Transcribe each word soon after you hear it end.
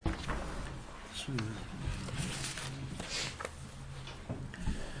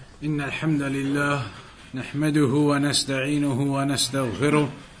إن الحمد لله نحمده ونستعينه ونستغفره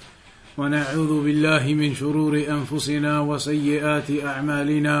ونعوذ بالله من شرور أنفسنا وسيئات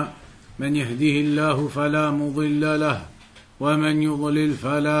أعمالنا من يهده الله فلا مضل له ومن يضلل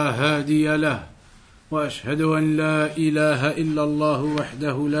فلا هادي له وأشهد أن لا إله إلا الله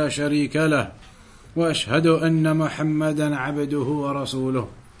وحده لا شريك له وأشهد أن محمدا عبده ورسوله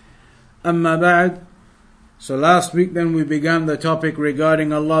أما بعد. So last week then we began the topic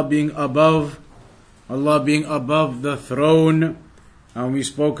regarding Allah being above the throne, and we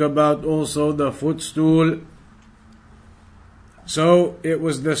spoke about also the footstool. So it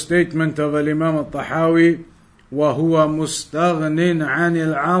was the statement of Imam al-Tahaawiyah, وَهُوَ مُسْتَغْنٍ عَنِ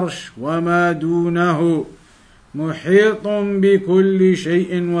الْعَرْشِ وَمَا دُونَهُ مُحِيطٌ بِكُلِّ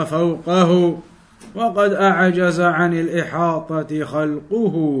شَيْءٍ وَفَوْقَهُ وَقَدْ أَعْجَزَ عَنِ الْإِحَاطَةِ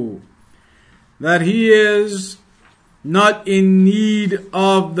خَلْقُهُ. That He is not in need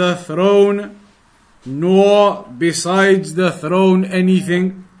of the throne, nor besides the throne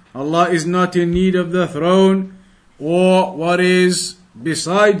anything. Allah is not in need of the throne, or what is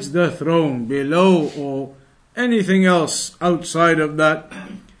besides the throne, below, or anything else outside of that.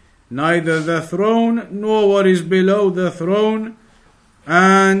 Neither the throne, nor what is below the throne.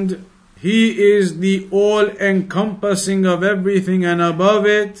 And He is the all-encompassing of everything and above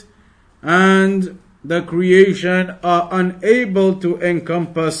it. And the creation are unable to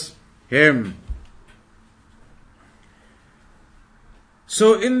encompass Him.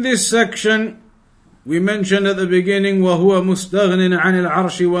 So in this section, we mentioned at the beginning, وَهُوَ مُسْتَغْنٍ عَنِ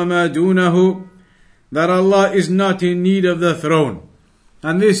الْعَرْشِ وَمَا دُونَهُ, that Allah is not in need of the throne.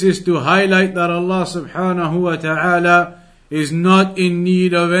 And this is to highlight that Allah subhanahu wa ta'ala is not in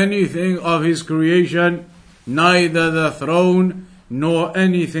need of anything of His creation, neither the throne, nor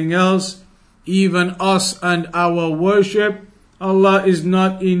anything else, even us and our worship. Allah is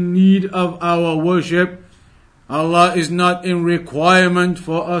not in need of our worship. Allah is not in requirement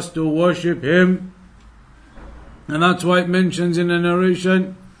for us to worship Him. And that's why it mentions in the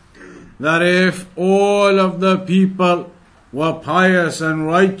narration that if all of the people were pious and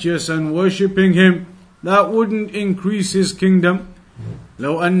righteous and worshipping Him, that wouldn't increase His kingdom.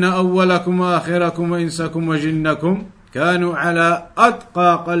 لو أن أولكم وآخركم وإنسكم وجنكم كانوا على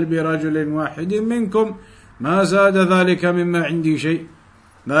أتقى قلب رجل واحد منكم ما زاد ذلك مما عندي شيء.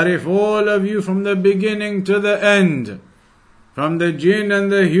 That if all of you from the beginning to the end, from the jinn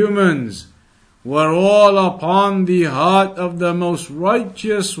and the humans, were all upon the heart of the most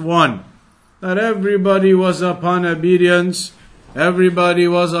righteous one, that everybody was upon obedience, everybody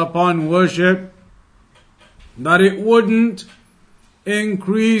was upon worship, that it wouldn't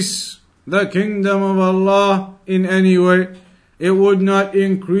increase the kingdom of Allah in any way. It would not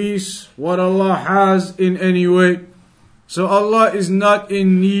increase what Allah has in any way. So Allah is not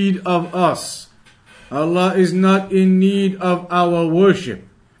in need of us. Allah is not in need of our worship.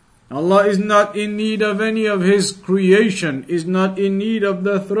 Allah is not in need of any of His creation, is not in need of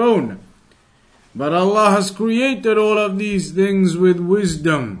the throne. But Allah has created all of these things with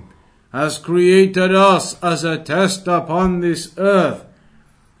wisdom, has created us as a test upon this earth,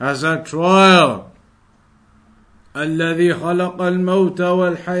 as a trial. الذي خلق الموت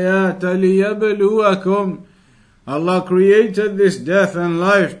والحياة ليبلوكم. Allah created this death and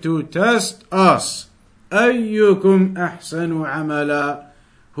life to test us. أيكم أحسن عملا.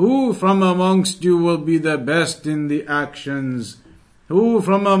 Who from amongst you will be the best in the actions? Who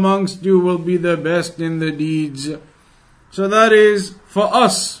from amongst you will be the best in the deeds? So that is for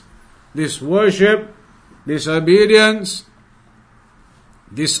us. This worship, this obedience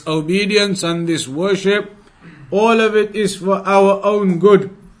and this worship, all of it is for our own good.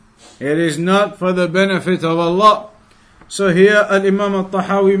 It is not for the benefit of Allah. So here Imam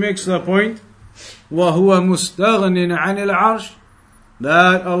al-Tahaawiyah makes the point, وَهُوَ مُسْتَغْنٍ عَنِ الْعَرْشِ,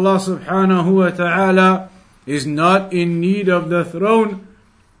 that Allah subhanahu wa ta'ala is not in need of the throne.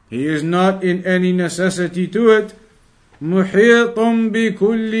 He is not in any necessity to it. مُحِيطٌ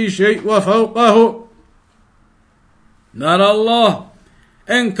بِكُلِّ شَيْءٍ وَفَوْقَهُ, that Allah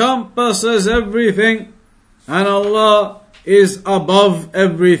encompasses everything, and Allah is above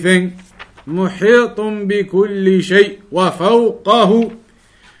everything. مُحِيطٌ بِكُلِّ شَيْءٍ وَفَوْقَهُ,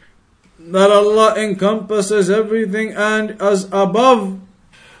 that Allah encompasses everything and is above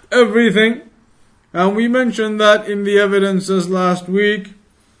everything. And we mentioned that in the evidences last week.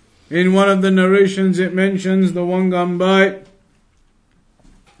 In one of the narrations it mentions, the one gone by,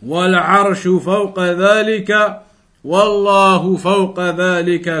 وَالْعَرْشُ فَوْقَ ذَلِكَ وَاللَّهُ فَوْقَ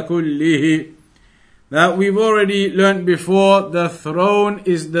ذَلِكَ كُلِّهِ, that we've already learnt before, the throne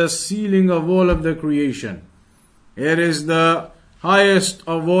is the ceiling of all of the creation. It is the highest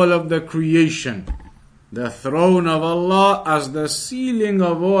of all of the creation. The throne of Allah as the ceiling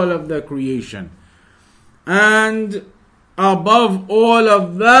of all of the creation. And above all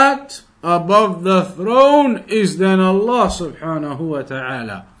of that, above the throne, is then Allah subhanahu wa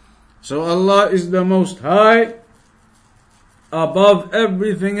ta'ala. So Allah is the most high, above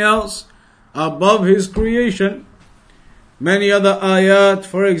everything else, above His creation. Many other ayat,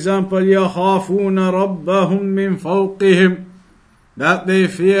 for example, يَخَافُونَ رَبَّهُم مِّن فَوْقِهِمْ, that they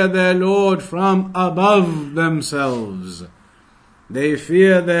fear their Lord from above themselves. They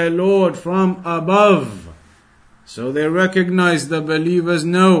fear their Lord from above. So they recognize, the believers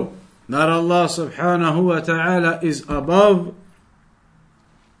know that Allah subhanahu wa ta'ala is above.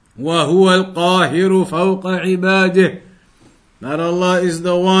 وَهُوَ الْقَاهِرُ فَوْقَ عِبَادِهِ, that Allah is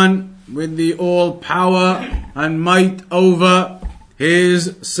the one with the all power and might over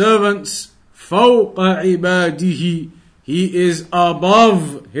His servants. فَوْقَ عِبَادِهِ, He is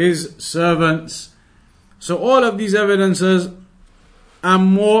above His servants. So all of these evidences and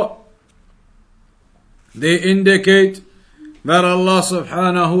more, they indicate that Allah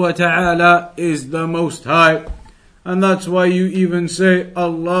subhanahu wa ta'ala is the most high. And that's why you even say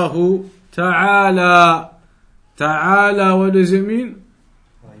Allahu ta'ala. Ta'ala, what does it mean?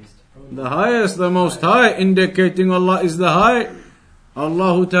 The highest, the most high, indicating Allah is the high.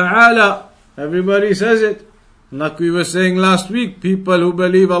 Allahu ta'ala, everybody says it. Like we were saying last week, people who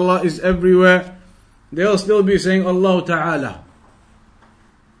believe Allah is everywhere, they'll still be saying Allah ta'ala.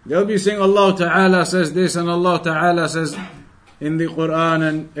 They'll be saying Allah ta'ala says this and Allah ta'ala says in the Quran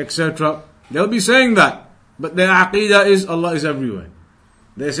and etc. They'll be saying that. But their aqeedah is Allah is everywhere.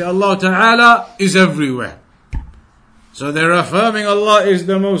 They say Allah ta'ala is everywhere. So they're affirming Allah is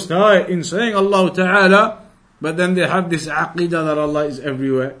the most high in saying Allah ta'ala, but then they have this aqeedah that Allah is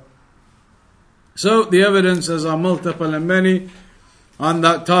everywhere. So the evidences are multiple and many on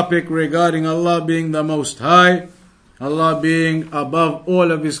that topic regarding Allah being the most high, Allah being above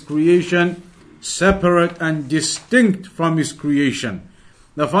all of His creation, separate and distinct from His creation.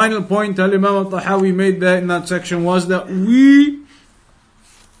 The final point Imam al-Tahawi made there in that section was that we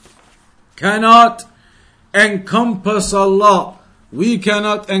cannot encompass Allah. We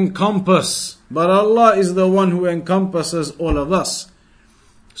cannot encompass, but Allah is the one who encompasses all of us.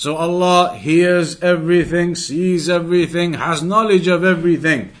 So Allah hears everything, sees everything, has knowledge of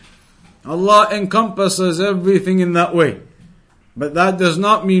everything. Allah encompasses everything in that way. But that does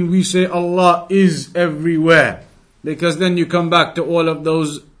not mean we say Allah is everywhere. Because then you come back to all of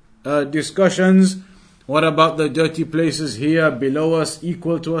those discussions. What about the dirty places here, below us,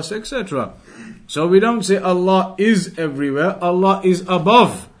 equal to us, etc. So we don't say Allah is everywhere. Allah is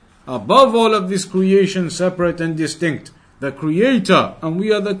above. Above all of this creation, separate and distinct. The Creator, and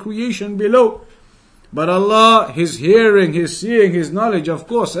we are the creation below. But Allah, His hearing, His seeing, His knowledge, of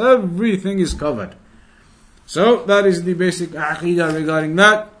course, everything is covered. So that is the basic aqeedah regarding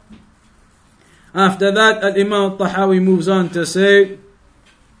that. After that, Imam al-Tahawi moves on to say,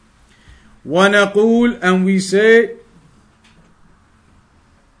 وَنَقُولُ, and we say,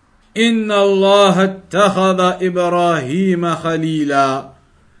 إِنَّ اللَّهَ اتَّخَذَ إِبْرَاهِيمَ خَلِيلًا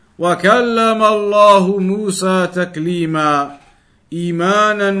وَكَلَّمَ اللَّهُ مُوسَى تَكْلِيمًا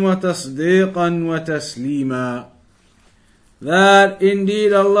إِيمَانًا وَتَصْدِيقًا وَتَسْلِيمًا. That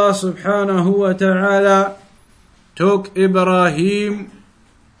indeed Allah subhanahu wa ta'ala took Ibrahim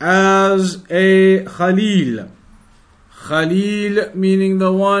as a khalil. Khalil meaning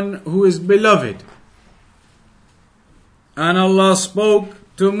the one who is beloved. And Allah spoke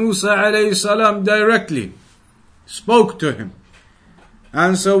to Musa alayhi salam directly. Spoke to him.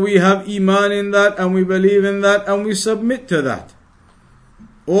 And so we have iman in that, and we believe in that, and we submit to that.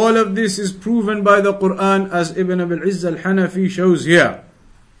 All of this is proven by the Quran, as Ibn Abil Izz al-Hanafi shows here.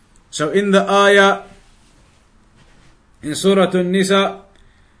 So in the ayah, in Surah An-Nisa,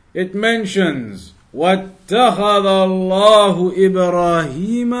 it mentions, وَاتَّخَذَ اللَّهُ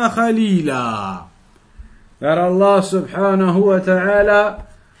إِبْرَاهِيمَ خَلِيلًا, that Allah subhanahu wa ta'ala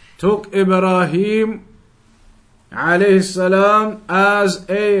took Ibrahim alayhi salam as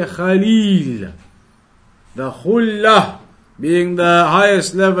a khalil. The khullah being the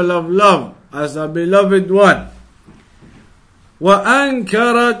highest level of love, as the beloved one.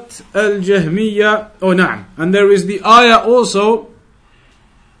 وَأَنْكَرَتْ الْجَهْمِيَّةِ, oh na'am, and there is the ayah also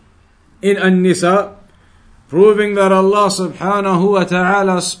in An-Nisa proving that Allah subhanahu wa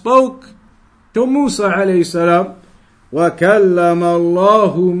ta'ala spoke to Musa alayhi salam. وَكَلَّمَ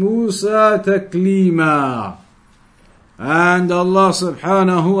اللَّهُ مُوسَى تَكْلِيمًا, And Allah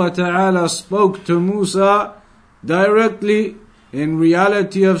subhanahu wa ta'ala spoke to Musa directly in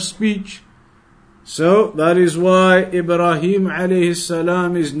reality of speech. So that is why Ibrahim alayhi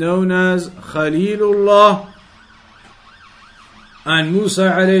salam is known as Khalilullah, and Musa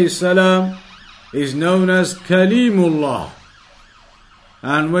alayhi salam is known as Kalimullah.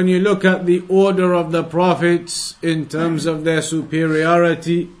 And when you look at the order of the prophets in terms of their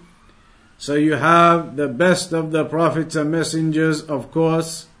superiority, so you have the best of the prophets and messengers, of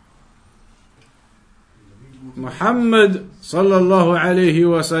course, Muhammad sallallahu alayhi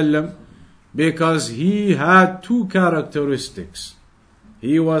wasallam, because he had two characteristics.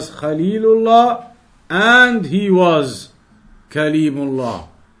 He was Khalilullah and he was Kalimullah.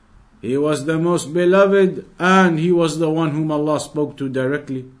 He was the most beloved and he was the one whom Allah spoke to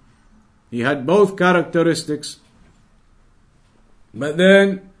directly. He had both characteristics. But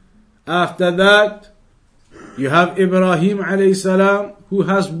then after that, you have Ibrahim alayhi salam, who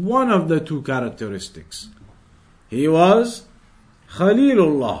has one of the two characteristics. He was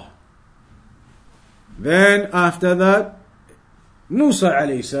Khalilullah. Then after that, Musa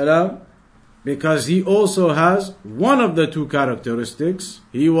alayhi salam, because he also has one of the two characteristics.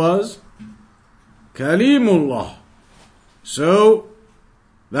 He was Kalimullah. So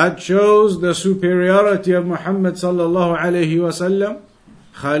that shows the superiority of Muhammad sallallahu alayhi wasallam,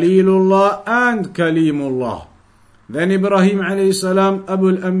 Khalilullah and Kalimullah. Then Ibrahim alayhi salam,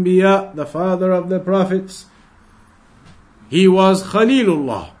 Abu al-Anbiya, the father of the prophets, he was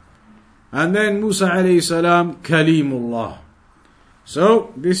Khalilullah. And then Musa alayhi salam, Kalimullah.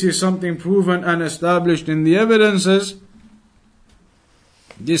 So this is something proven and established in the evidences.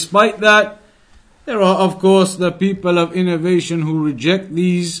 Despite that, there are of course the people of innovation who reject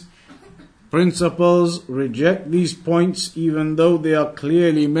these principles, reject these points, even though they are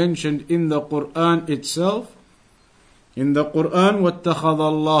clearly mentioned in the Quran itself. In the Quran, وَاتَّخَذَ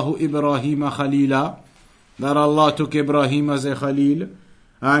اللَّهُ إِبْرَاهِيمَ خَلِيلًا, that Allah took Ibrahim as a Khalil,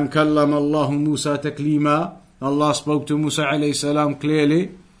 and كَلَّمَ اللَّهُ مُوسَى تَكْلِيمًا, Allah spoke to Musa alayhi salam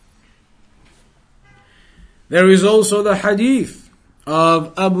clearly. There is also the hadith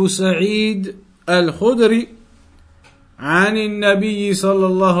of Abu Sa'id al-Khudri عن النبي صلى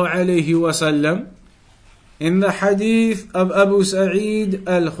الله عليه وسلم. In the hadith of Abu Sa'id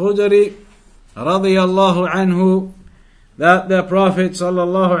al-Khudri رضي الله عنه, that the Prophet صلى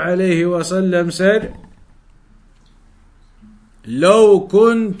الله عليه وسلم said, لو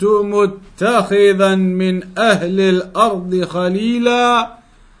كنت متخذا من أهل الأرض خليلا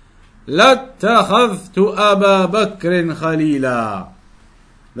لاتخذت أبا بكر خليلا.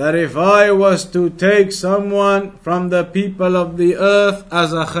 That if I was to take someone from the people of the earth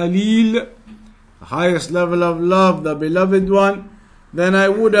as a Khalil, the highest level of love, the beloved one, then I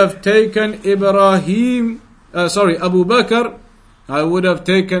would have taken Abu Bakr. I would have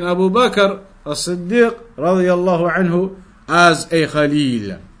taken Abu Bakr as-Siddiq radiyallahu anhu as a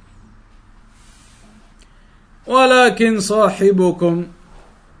Khalil. ولكن صاحبكم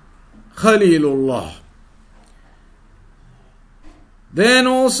خليل الله. Then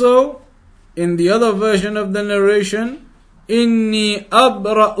also, in the other version of the narration, إني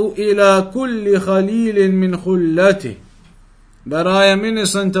أبرأ إلى كل خليل من خلته, that I am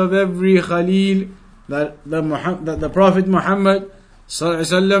innocent of every Khalil, that the Prophet Muhammad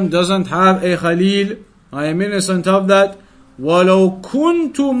ﷺ doesn't have a Khalil. I am innocent of that. ولو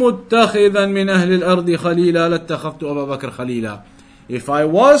كنت متخذا من أهل الأرض خليلا لاتخذت أبا بكر خليلا. If I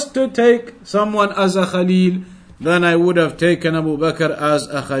was to take someone as a Khalil, then I would have taken Abu Bakr as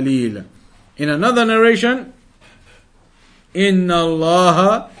a Khalil. In another narration, إن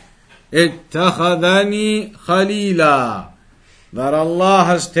الله اتخذني خليلا, that Allah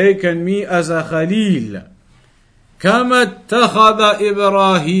has taken me as a Khalil. كما اتخذ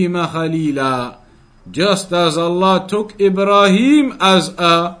إبراهيم خليلا, just as Allah took Ibrahim as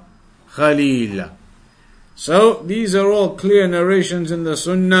a Khalil. So these are all clear narrations in the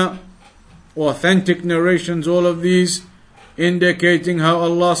Sunnah, authentic narrations, all of these indicating how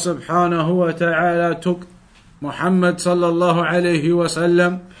Allah subhanahu wa ta'ala took Muhammad sallallahu alayhi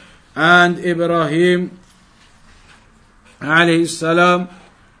wasallam and Ibrahim alayhi salam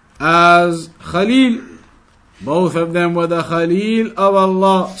as Khalil. Both of them were the Khalil of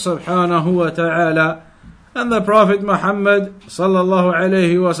Allah subhanahu wa ta'ala. And the Prophet Muhammad sallallahu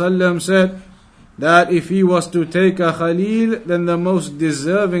alayhi wasallam said that if he was to take a Khalil, then the most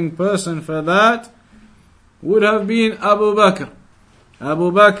deserving person for that would have been Abu Bakr.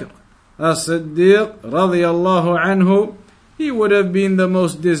 Abu Bakr as-Siddiq radiyallahu anhu, he would have been the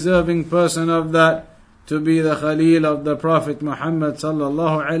most deserving person of that, to be the Khalil of the Prophet Muhammad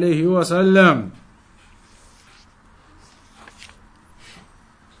sallallahu alayhi wasallam.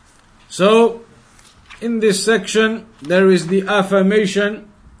 So, in this section, there is the affirmation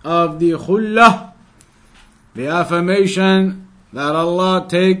of the khullah, the affirmation that Allah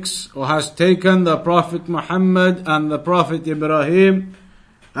takes or has taken the Prophet Muhammad and the Prophet Ibrahim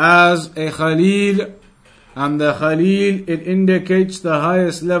as a khalil, and the khalil, it indicates the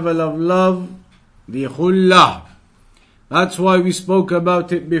highest level of love, the khullah. That's why we spoke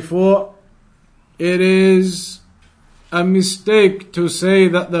about it before. It is a mistake to say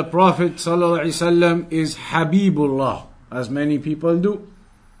that the Prophet ﷺ is Habibullah, as many people do.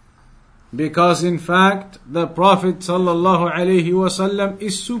 Because in fact, the Prophet ﷺ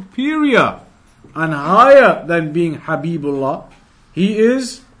is superior and higher than being Habibullah. He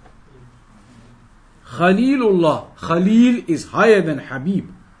is Khalilullah. Khalil is higher than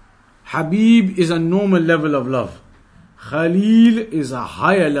Habib. Habib is a normal level of love. Khalil is a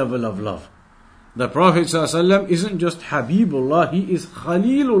higher level of love. The Prophet ﷺ isn't just Habibullah, he is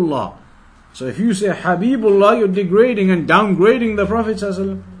Khalilullah. So if you say Habibullah, you're degrading and downgrading the Prophet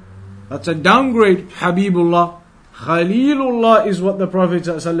ﷺ. That's a downgrade, Habibullah. Khalilullah is what the Prophet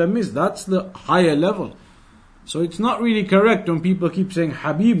ﷺ is. That's the higher level. So it's not really correct when people keep saying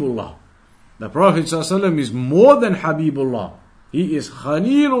Habibullah. The Prophet ﷺ is more than Habibullah. He is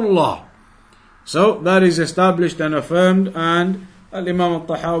Khalilullah. So that is established and affirmed, and Al-Imam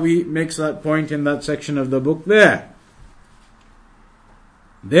Al-Tahaawiyah makes that point in that section of the book there.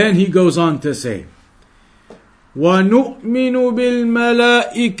 Then he goes on to say, وَنُؤْمِنُ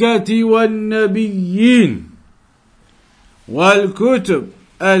بِالْمَلَائِكَةِ وَالنَّبِيِّينَ وَالْكُتُبِ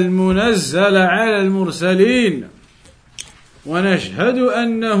الْمُنَزَّلَ عَلَى الْمُرْسَلِينَ وَنَشْهَدُ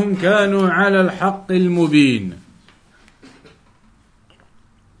أَنَّهُمْ كَانُوا عَلَى الْحَقِّ الْمُبِينِ.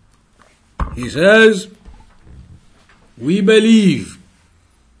 He says, we believe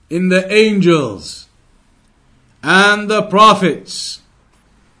in the angels and the prophets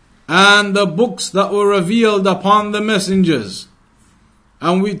and the books that were revealed upon the messengers,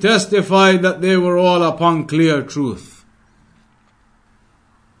 and we testify that they were all upon clear truth.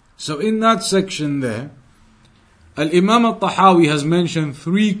 So in that section there, Al-Imam Al-Tahaawiyah has mentioned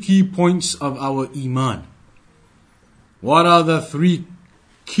 3 key points of our iman. What are the 3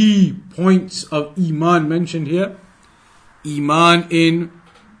 key points of iman mentioned here? Iman in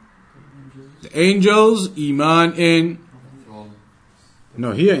the angels, iman in...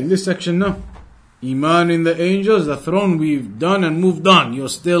 No, here in this section, no. Iman in the angels, the throne we've done and moved on. You're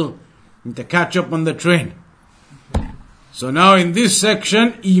still need to catch up on the train. So now in this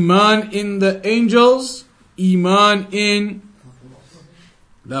section, iman in the angels, iman in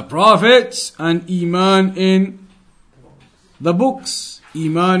the prophets, and iman in the books.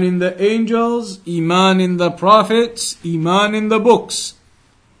 Iman in the angels, iman in the prophets, iman in the books.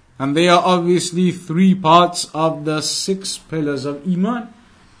 And they are obviously 3 parts of the 6 pillars of iman.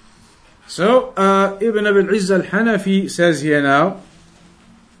 So Ibn Abil Izz al-Hanafi says here now,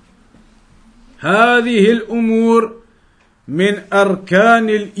 هذه الأمور من أركان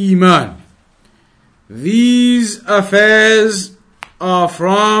الإيمان. These affairs are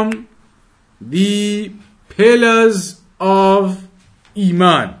from the pillars of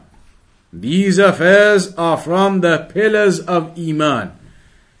Iman. These affairs are from the pillars of Iman.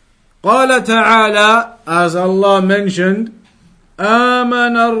 قال تعالى, as Allah mentioned,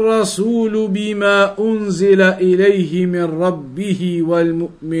 آمن الرسول بما أنزل إليه من ربه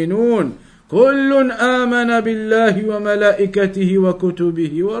والمؤمنون كل آمن بالله وملائكته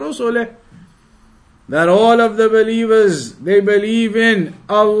وكتبه ورسله. That all of the believers, they believe in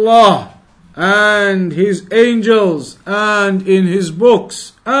Allah and His angels and in His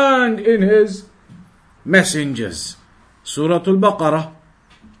books and in His messengers. Surah Al-Baqarah.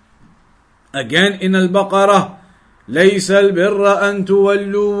 Again in Al-Baqarah, ليس البر أن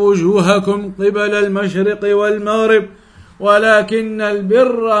تولوا وجوهكم قبل المشرق والمغرب ولكن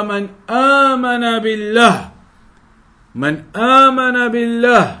البر من آمن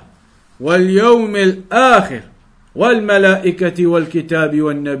بالله واليوم الآخر والملائكة والكتاب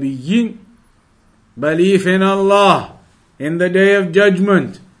والنبيين. Belief in Allah, in the day of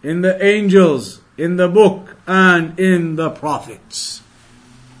judgment, in the angels, in the book, and in the prophets.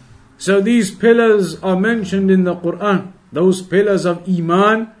 So these pillars are mentioned in the Quran. Those pillars of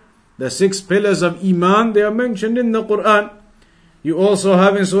Iman, the 6 pillars of Iman, they are mentioned in the Quran. You also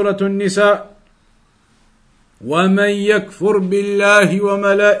have in Surah An-Nisa, وَمَنْ يَكْفُرْ بِاللَّهِ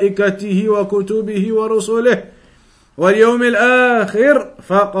وَمَلَائِكَتِهِ وَكُتُبِهِ وَرُسُلِهِ وَالْيَوْمِ الْآخِرِ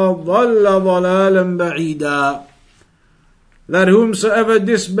فَقَدْ ضَلَّ ضَلَالًا بَعِيدًا. That whomsoever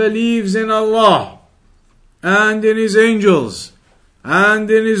disbelieves in Allah and in His angels and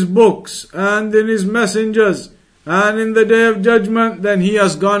in His books and in His messengers and in the day of judgment, then he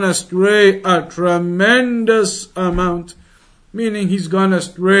has gone astray a tremendous amount, meaning he's gone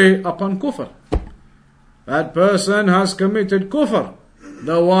astray upon kufr. That person has committed kufr,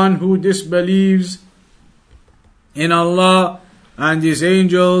 the one who disbelieves in Allah and His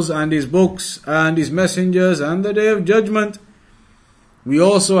angels and His books and His messengers and the day of judgment. We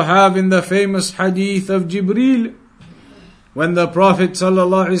also have in the famous hadith of Jibreel, when the Prophet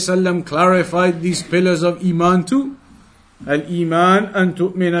ﷺ clarified these pillars of Iman too. Al-Iman an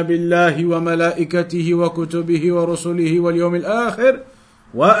tu'mina billahi wa malaikatihi wa kutubihi wa rusulihi wal yawmil akhir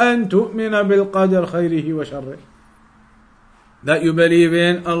wa an tu'mina bil qadar khayrihi wa sharrih. That you believe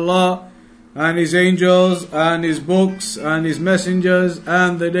in Allah and His angels and His books and His messengers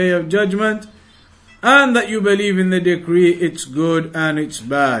and the day of judgment, and that you believe in the decree, it's good and it's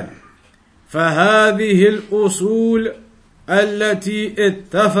bad. فهذه الأصول التي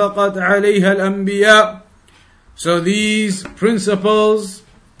اتفقت عليها الأنبياء. So these principles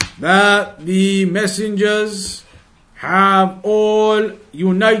that the messengers have all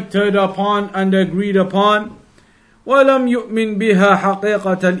united upon and agreed upon, وَلَمْ يُؤْمِنْ بِهَا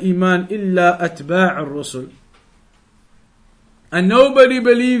حَقِيقَةَ الْإِيمَانِ إِلَّا أَتْبَاعُ الرُّسُلِ. And nobody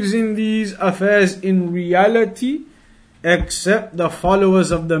believes in these affairs in reality except the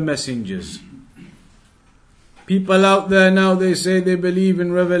followers of the messengers. People out there now, they say they believe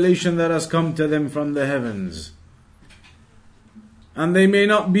in revelation that has come to them from the heavens. And they may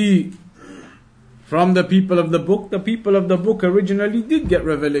not be from the people of the book. The people of the book originally did get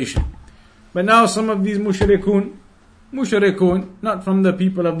revelation. But now some of these mushrikun, not from the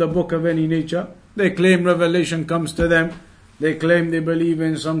people of the book of any nature, they claim revelation comes to them. They claim they believe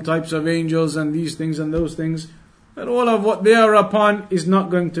in some types of angels and these things and those things. But all of what they are upon is not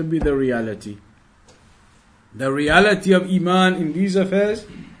going to be the reality. The reality of Iman in these affairs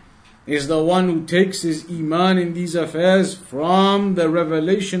is the one who takes his Iman in these affairs from the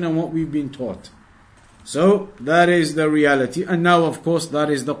revelation and what we've been taught. So that is the reality. And now of course that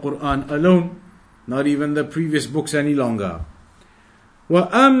is the Quran alone, not even the previous books any longer.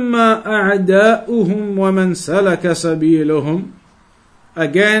 وَأَمَّا أَعْدَاؤُهُمْ وَمَنْ سَلَكَ سَبِيلُهُمْ.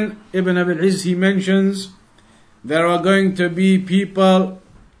 Again, Ibn Abil Izz, he mentions there are going to be people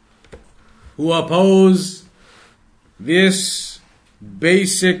who oppose this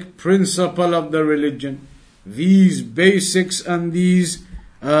basic principle of the religion, these basics and these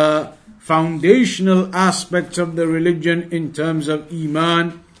foundational aspects of the religion in terms of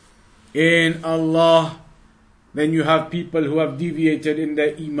Iman in Allah. Then you have people who have deviated in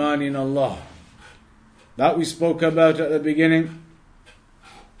their Iman in Allah. That we spoke about at the beginning.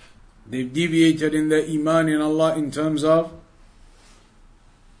 They've deviated in their Iman in Allah in terms of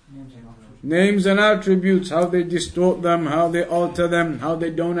names and attributes, how they distort them, how they alter them, how they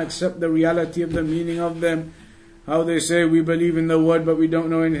don't accept the reality of the meaning of them, how they say we believe in the word but we don't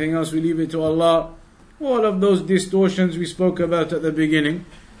know anything else, we leave it to Allah. All of those distortions we spoke about at the beginning.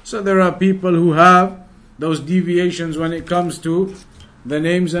 So there are people who have those deviations when it comes to the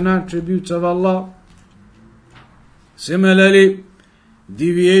names and attributes of Allah. Similarly,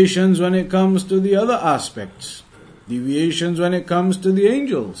 deviations when it comes to the other aspects. Deviations when it comes to the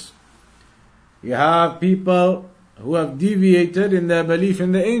angels. You have people who have deviated in their belief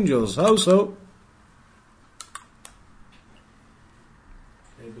in the angels. How so?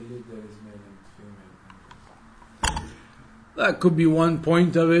 They believe there is male and female. That could be one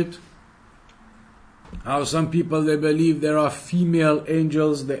point of it. How some people, they believe there are female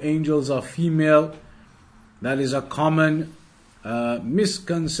angels, the angels are female. That is a common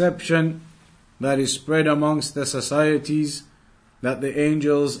misconception that is spread amongst the societies, that the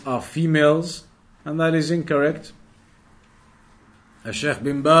angels are females, and that is incorrect. Sheikh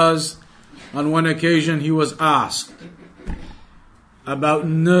bin Baz, on one occasion he was asked about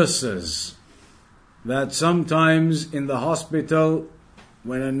nurses, that sometimes in the hospital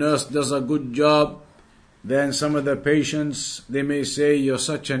when a nurse does a good job, then some of the patients, they may say, you're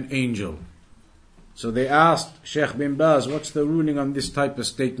such an angel. So they asked Sheikh bin Baz, what's the ruling on this type of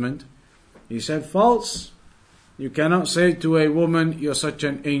statement? He said, false. You cannot say to a woman, you're such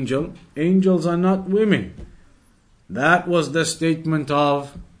an angel. Angels are not women. That was the statement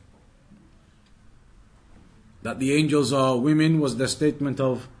of, that the angels are women, was the statement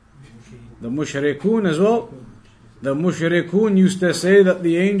of the mushrikun as well. The mushrikun used to say that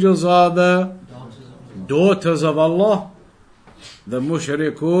the angels are the daughters of Allah. The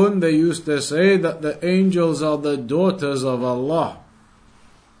mushrikun, they used to say that the angels are the daughters of Allah.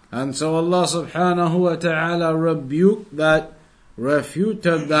 And so Allah subhanahu wa ta'ala rebuked that,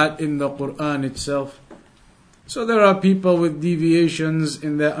 refuted that in the Quran itself. So there are people with deviations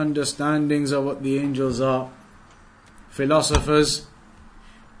in their understandings of what the angels are. philosophers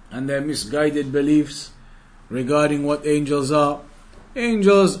and their misguided beliefs regarding what angels are.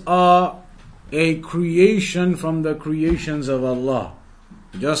 Angels are a creation from the creations of Allah.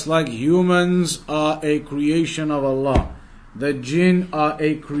 Just like humans are a creation of Allah, the jinn are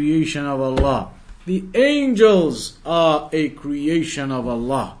a creation of Allah, the angels are a creation of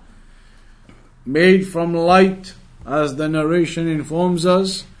Allah, made from light, as the narration informs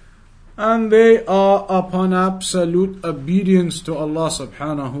us, and they are upon absolute obedience to Allah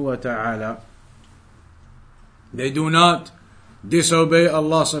subhanahu wa ta'ala. They do not disobey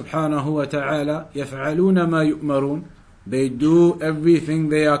Allah subhanahu wa ta'ala. يَفْعَلُونَ مَا يُؤْمَرُونَ. They do everything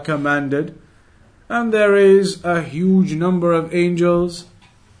they are commanded. And there is a huge number of angels,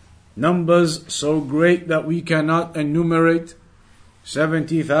 numbers so great that we cannot enumerate.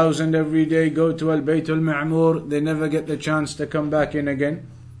 70,000 every day go to Al-Bayt Al-Ma'mur. They never get the chance to come back in again.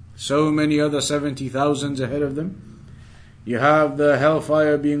 So many other 70,000s ahead of them. You have the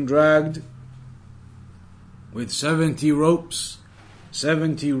hellfire being dragged with 70 ropes,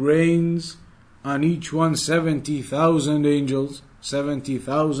 70 reins, on each one 70,000 angels.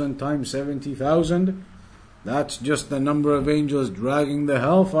 70,000 times 70,000. That's just the number of angels dragging the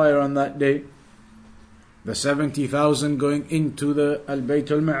hellfire on that day. The 70,000 going into the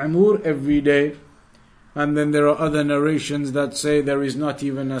Al-Bayt Al-Ma'mur every day. And then there are other narrations that say there is not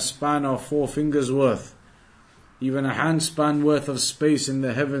even a span of 4 fingers worth, even a handspan worth of space in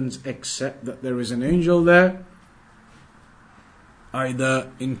the heavens, except that there is an angel there, either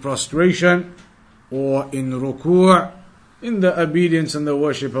in prostration or in ruku', in the obedience and the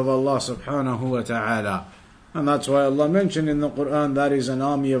worship of Allah subhanahu wa ta'ala. And that's why Allah mentioned in the Quran, that is an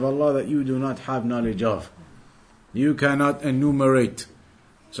army of Allah that you do not have knowledge of. You cannot enumerate.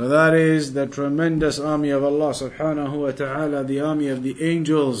 So that is the tremendous army of Allah subhanahu wa ta'ala, the army of the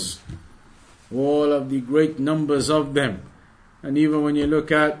angels, all of the great numbers of them. And even when you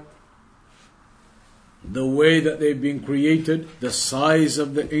look at the way that they've been created, the size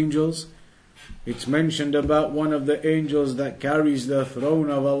of the angels, it's mentioned about one of the angels that carries the throne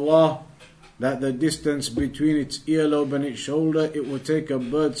of Allah, that the distance between its earlobe and its shoulder, it would take a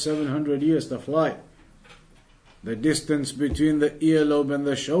bird 700 years to fly. The distance between the earlobe and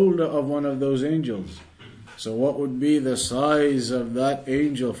the shoulder of one of those angels. So what would be the size of that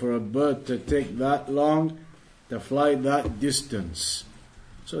angel for a bird to take that long to fly that distance?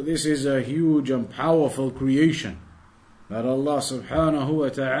 So this is a huge and powerful creation that Allah subhanahu wa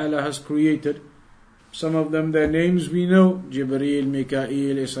ta'ala has created. Some of them, their names we know: Jibreel, Mikael,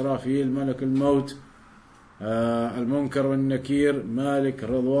 Israfil, Malak al-Maut, Al-Munkar wal-Nakir, Malik,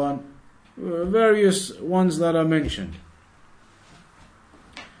 Ridwan, various ones that are mentioned.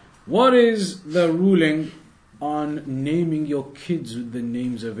 What is the ruling on naming your kids with the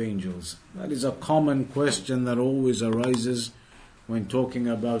names of angels? That is a common question that always arises when talking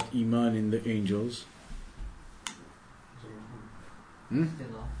about Iman in the angels.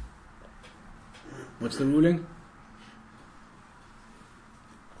 What's the ruling?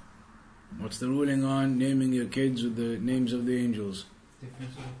 What's the ruling on naming your kids with the names of the angels?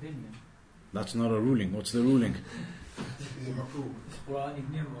 Difference of opinion. That's not a ruling. What's the ruling?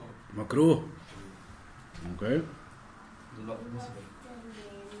 Makruh. Okay.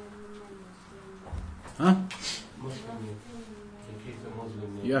 Huh?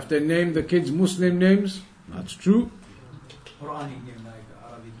 You have to name the kids Muslim names. That's true.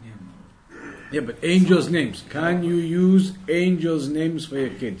 Yeah, but angels' names. Can you use angels' names for your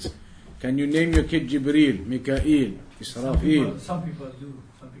kids? Can you name your kid Jibreel, Mikael, Israfil? Some people do.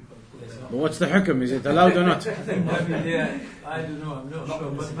 Some people put it. But what's the hukam? Is it allowed or not? I think maybe they are, I don't know, I'm not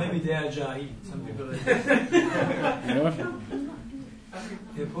sure, but maybe they are jahil. Some people are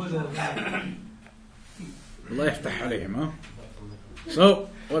they put Allah yaftah alayhim, huh? So,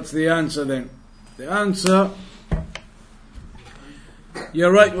 what's the answer then? The answer,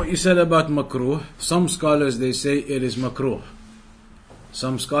 you're right what you said about makruh. Some scholars, they say it is makruh.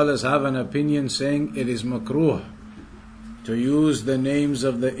 Some scholars have an opinion saying it is makruh to use the names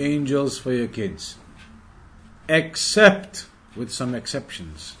of the angels for your kids, except with some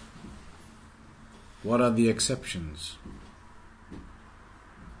exceptions. What are the exceptions?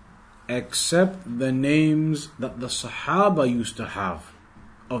 Except the names that the Sahaba used to have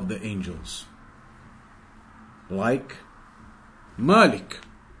of the angels, like Malik.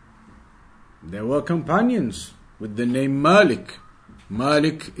 There were companions with the name Malik.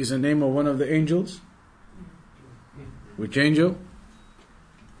 Malik is a name of one of the angels. Which angel?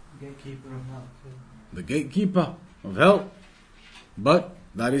 gatekeeper of hell. The gatekeeper of hell. But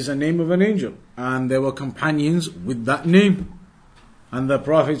that is a name of an angel. And there were companions with that name. And the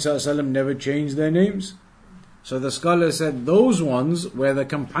Prophet ﷺ never changed their names. So the scholar said those ones where the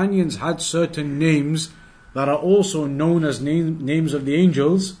companions had certain names that are also known as names of the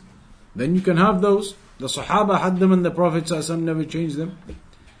angels, then you can have those. The Sahaba had them and the Prophet ﷺ never changed them.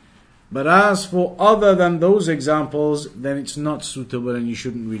 But as for other than those examples, then it's not suitable and you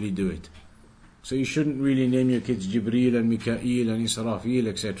shouldn't really do it. So you shouldn't really name your kids Jibreel and Mikael and Israfil,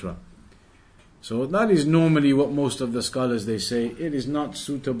 etc. So that is normally what most of the scholars they say. It is not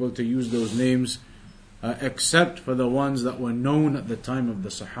suitable to use those names except for the ones that were known at the time of the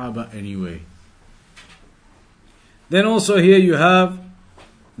Sahaba anyway. Then also here you have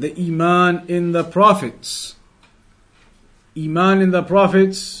the Iman in the Prophets. Iman in the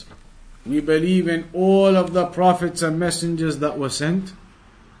Prophets, we believe in all of the Prophets and Messengers that were sent.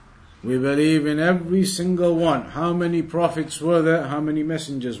 We believe in every single one. How many Prophets were there? How many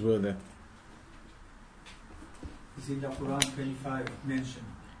Messengers were there? It's in the Quran 25 mentioned.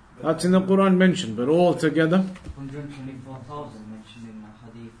 That's in the Quran mentioned, but all together? 124,000 mentioned in the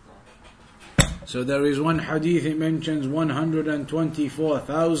hadith. So there is one hadith, it mentions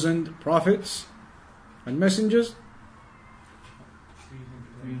 124,000 prophets and messengers.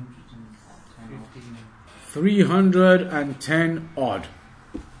 310 odd.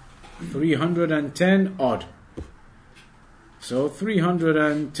 310 odd. So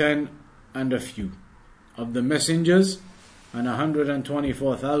 310 and a few of the messengers and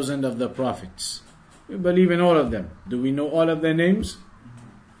 124,000 of the prophets. We believe in all of them. Do we know all of their names?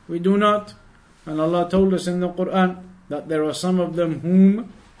 We do not. And Allah told us in the Quran that there are some of them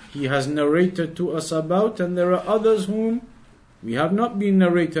whom He has narrated to us about, and there are others whom we have not been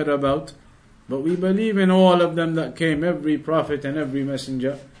narrated about. But we believe in all of them that came, every prophet and every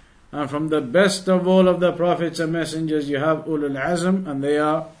messenger. And from the best of all of the prophets and messengers, you have Ulul Azm, and they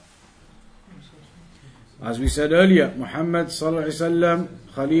are, as we said earlier, Muhammad sallallahu alaihi wasallam,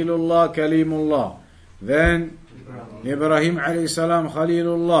 Khalilullah, Kalimullah. Then Ibrahim alayhi salam,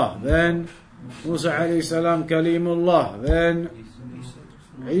 Khalilullah. Then Musa alayhi salam, Kalimullah. Then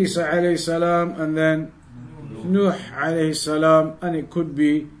Isa alayhi salam, and then Nuh alayhi salam, and it could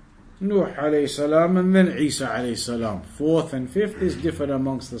be Nuh alayhi salam and then Isa alayhi salam. Fourth and fifth is different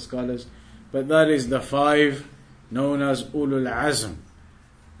amongst the scholars, but that is the five known as Ulul Azm.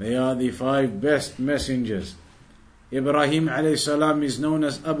 They are the five best messengers. Ibrahim alayhi salam is known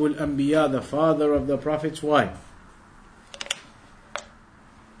as Abu al-Anbiya, the father of the prophets. Why?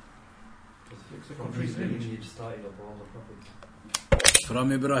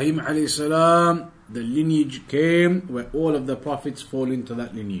 From Ibrahim alayhi salam, the lineage came where all of the prophets fall into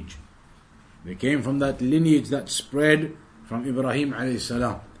that lineage. They came from that lineage that spread from Ibrahim alayhi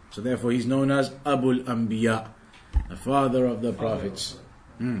salam. So therefore he's known as Abu al-Anbiya, the father of the prophets.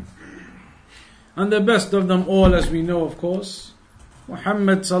 And the best of them all, as we know, of course,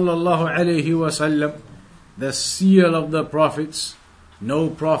 Muhammad sallallahu alayhi wasallam, the seal of the prophets.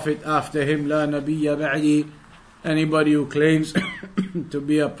 No prophet after him, la nabiyya ba'di. Anybody who claims to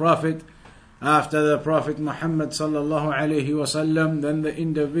be a prophet after the Prophet Muhammad sallallahu alayhi wasallam, then the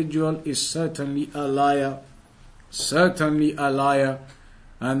individual is certainly a liar. Certainly a liar.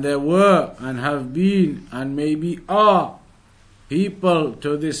 And there were and have been and maybe are people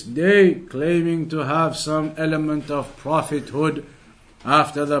to this day claiming to have some element of prophethood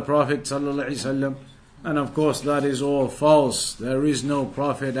after the Prophet sallallahu alayhi wasallam. And of course that is all false. There is no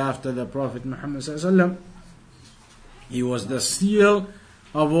prophet after the Prophet Muhammad sallallahu alayhi wasallam. He was the seal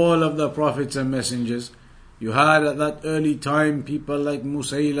of all of the prophets and messengers. You had at that early time people like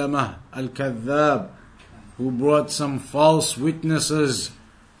Musaylamah al-Kadhdhab, who brought some false witnesses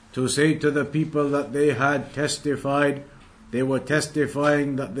to say to the people that they had testified. They were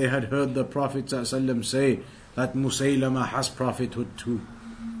testifying that they had heard the Prophet ﷺ say that Musaylamah has prophethood too.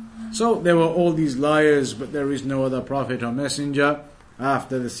 So there were all these liars, but there is no other prophet or messenger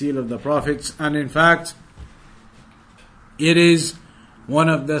after the seal of the prophets. And in fact, it is one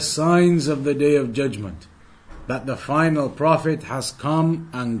of the signs of the Day of Judgment that the final prophet has come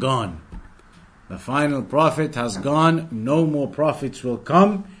and gone. The final prophet has gone, no more prophets will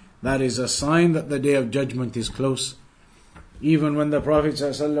come. That is a sign that the Day of Judgment is close. Even when the Prophet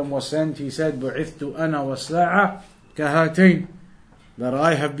ﷺ was sent, he said, بُعِثْتُ أَنَا وَالسَّاعَةُ كَهَاتَيْنِ, that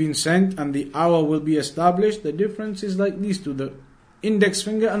I have been sent and the hour will be established. The difference is like these two, the index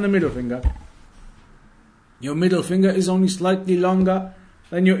finger and the middle finger. Your middle finger is only slightly longer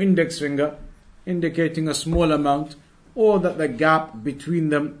than your index finger, indicating a small amount, or that the gap between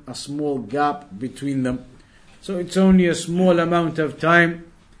them, a small gap between them. So it's only a small amount of time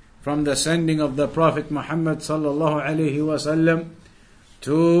from the sending of the Prophet Muhammad sallallahu alaihi wasallam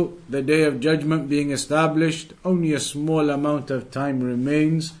to the Day of Judgment being established. Only a small amount of time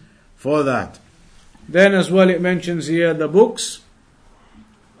remains for that. Then as well it mentions here the books.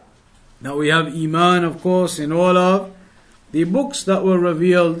 Now we have Iman, of course, in all of the books that were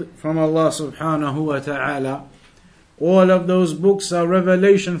revealed from Allah subhanahu wa ta'ala. All of those books are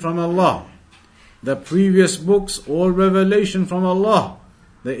revelation from Allah. The previous books, all revelation from Allah.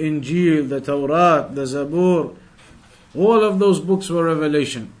 The Injil, the Torah, the Zabur, all of those books were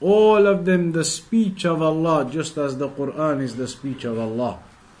revelation. All of them the speech of Allah, just as the Quran is the speech of Allah.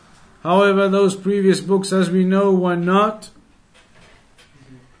 However, those previous books, as we know, were not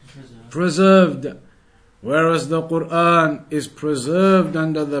preserved. Whereas the Quran is preserved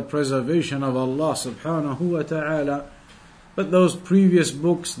under the preservation of Allah subhanahu wa ta'ala. But those previous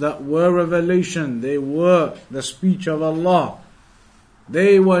books that were revelation, they were the speech of Allah.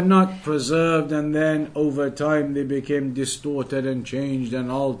 They were not preserved, and then over time they became distorted and changed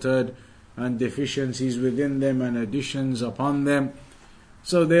and altered, and deficiencies within them and additions upon them.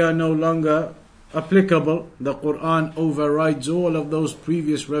 So they are no longer applicable. The Quran overrides all of those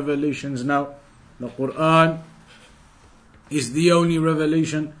previous revelations now. The Quran is the only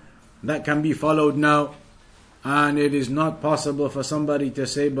revelation that can be followed now. And it is not possible for somebody to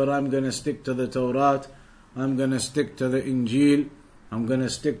say, but I'm going to stick to the Torah, I'm going to stick to the Injil, I'm going to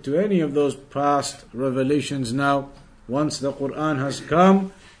stick to any of those past revelations now. Once the Quran has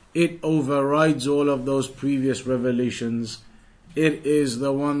come, it overrides all of those previous revelations. It is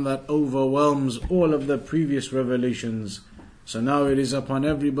the one that overwhelms all of the previous revelations. So now it is upon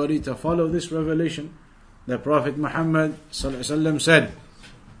everybody to follow this revelation. The Prophet Muhammad said,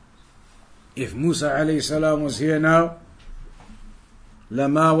 if Musa alayhi salam was here now,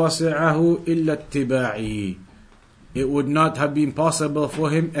 لَمَا وَسِعَهُ إِلَّا اتِّبَاعِي, it would not have been possible for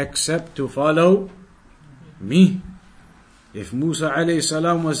him except to follow me. If Musa alayhi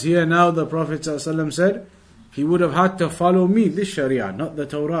salam was here now, the Prophet said, he would have had to follow me, this Sharia, not the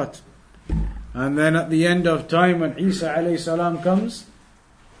Torah. And then at the end of time, when Isa alayhi salam comes,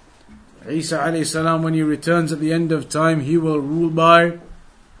 Isa alayhi salam, when he returns at the end of time, he will rule by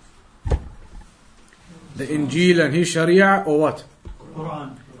the Injil and his Sharia, or what?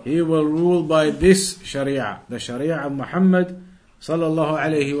 Quran. He will rule by this Sharia, the Sharia of Muhammad sallallahu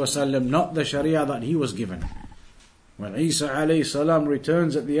alayhi wasallam, not the Sharia that he was given. When Isa alayhi salam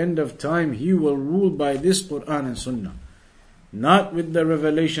returns at the end of time, he will rule by this Quran and Sunnah, not with the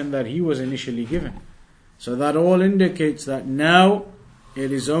revelation that he was initially given. So that all indicates that now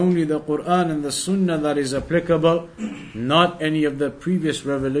it is only the Quran and the Sunnah that is applicable, not any of the previous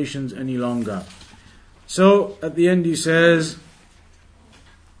revelations any longer. So at the end he says,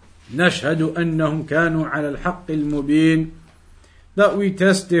 نشهد أنهم كانوا على الحق المبين, that we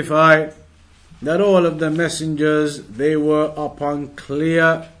testify that all of the messengers, they were upon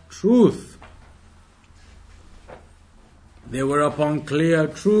clear truth. They were upon clear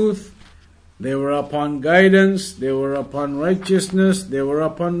truth, they were upon guidance, they were upon righteousness, they were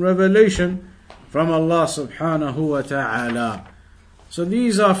upon revelation from Allah subhanahu wa ta'ala. So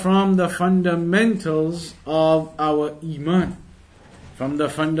these are from the fundamentals of our Iman, from the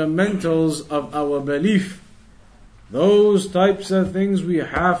fundamentals of our belief. Those types of things we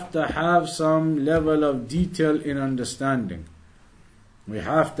have to have some level of detail in understanding. We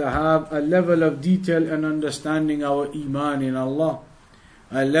have to have a level of detail in understanding our Iman in Allah,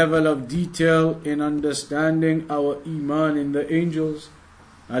 a level of detail in understanding our Iman in the angels,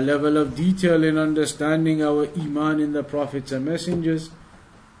 a level of detail in understanding our Iman in the prophets and messengers,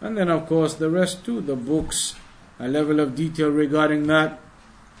 and then of course the rest too, the books, a level of detail regarding that,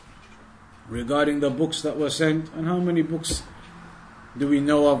 regarding the books that were sent. And how many books do we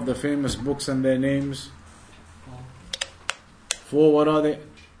know of, the famous books and their names? 4, what are they?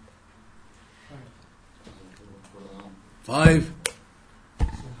 5.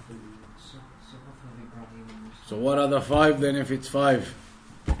 So what are the 5 then if it's 5?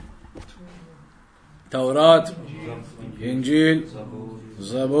 Tawrat, Injil,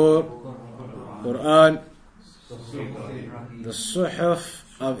 Zabur, Quran, the Suhuf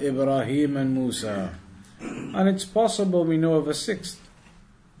of Ibrahim and Musa. And it's possible we know of a 6th.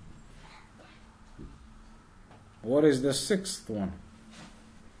 What is the 6th one?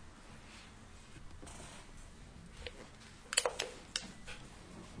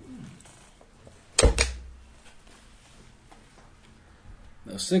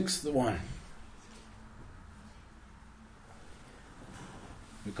 The 6th one.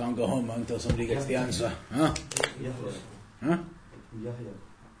 We can't go home until somebody gets the answer. Huh? Huh?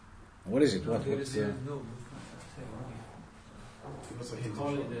 What is it? What? What's the...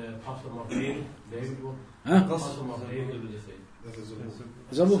 Call it the Apostle of David. Huh? Apostle of David, will you say?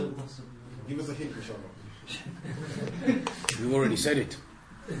 Zabur? Give us a hint, inshallah. We've already said it.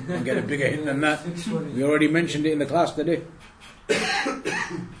 And get a bigger hint than that. We already mentioned it in the class today.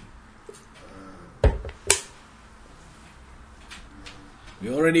 We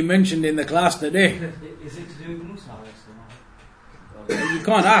already mentioned in the class today. Is it to do with Musa? You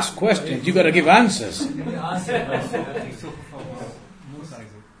can't ask questions, you got to give answers.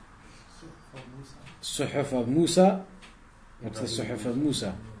 Suhuf of Musa. What's the Suhuf of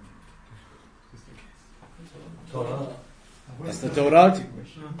Musa? That's the Torah.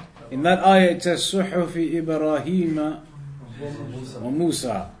 In that ayah it says Suhuf Ibrahim wa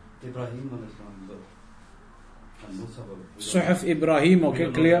Musa. Suhuf Ibrahim,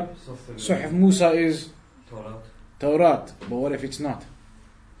 okay, clear. Suhuf Musa is Torah. But what if it's not?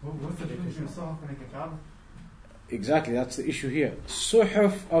 Exactly, that's the issue here.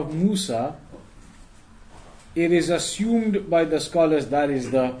 Suhuf of Musa, it is assumed by the scholars that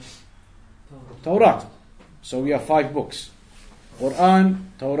is the Torah. So we have 5 books: Quran,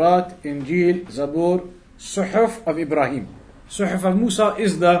 Torah, Injil, Zabur, Suhuf of Ibrahim. Suhuf of Musa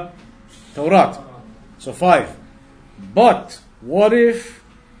is the Torah. So 5. But what if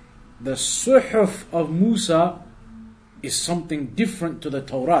the Suhuf of Musa is something different to the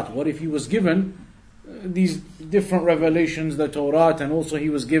Torah? What if he was given these different revelations, the Torah, and also he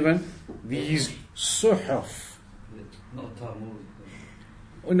was given these Suhuf? Not Talmud.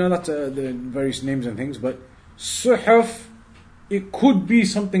 Oh, no, that's the various names and things, but Suhuf, it could be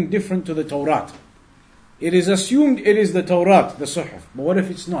something different to the Torah. It is assumed it is the Torah, the Suhuf. But what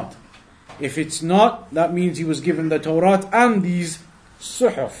if it's not? If it's not, that means he was given the Torah and these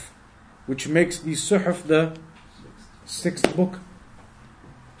Suhuf, which makes these Suhuf the 6th book.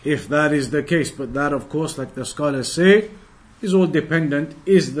 If that is the case, but that of course, like the scholars say, is all dependent.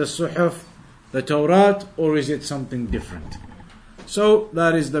 Is the Suhuf the Torah or is it something different? So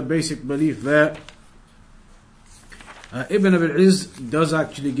that is the basic belief there. Ibn Abil Izz does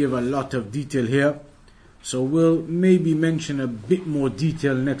actually give a lot of detail here. So we'll maybe mention a bit more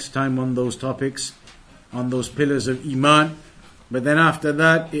detail next time on those topics, on those pillars of Iman. But then after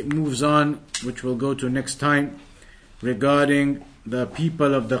that it moves on, which we'll go to next time, regarding the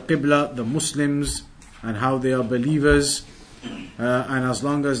people of the Qibla, the Muslims, and how they are believers. And as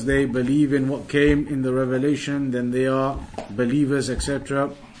long as they believe in what came in the revelation, then they are believers,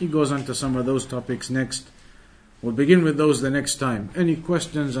 etc. He goes on to some of those topics next. We'll begin with those the next time. Any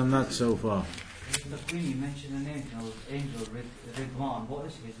questions on that so far? You mentioned an angel, Ridwan. What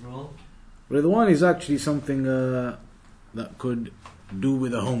is his role? Ridwan is actually something that could do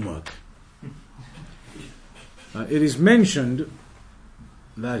with the homework. It is mentioned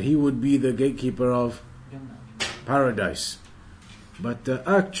that he would be the gatekeeper of paradise. But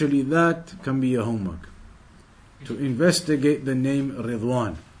actually that can be a homework. To investigate the name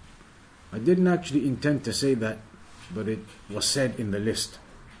Ridwan. I didn't actually intend to say that, but it was said in the list.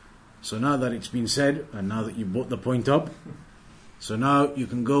 So now that it's been said, and now that you brought the point up, so now you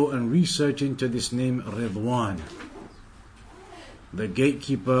can go and research into this name Ridwan, the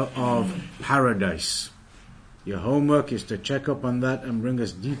gatekeeper of paradise. Your homework is to check up on that and bring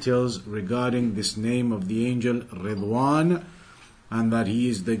us details regarding this name of the angel Ridwan, and that he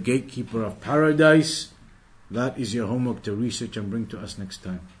is the gatekeeper of paradise. That is your homework to research and bring to us next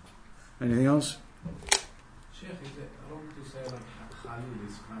time. Anything else? Sheikh, is it wrong to say like Khalil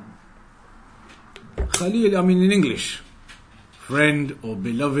is friend? Khalil, I mean in English, friend or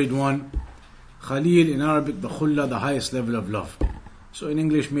beloved one. Khalil in Arabic, the khulla, the highest level of love. So in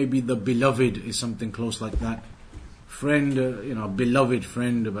English maybe the beloved is something close like that. Friend, beloved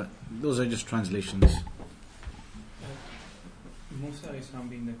friend, but those are just translations. Musa is now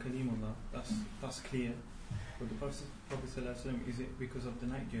being the Kalimullah, that's clear. But the Prophet ﷺ, is it because of the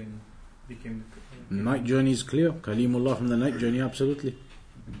night journey became the night journey is clear. Kalimullah from the night journey, absolutely.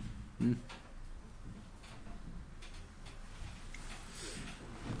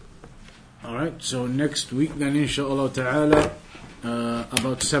 Alright, so next week then inshaAllah ta'ala,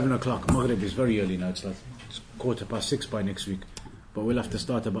 about 7 o'clock. Maghrib is very early now, it's 6:15 by next week. But we'll have to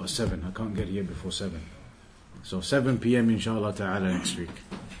start about 7. I can't get here before 7. So 7 p.m. inshaAllah ta'ala next week.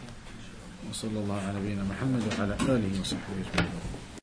 وصلى الله على نبينا محمد وعلى آله وصحبه أجمعين.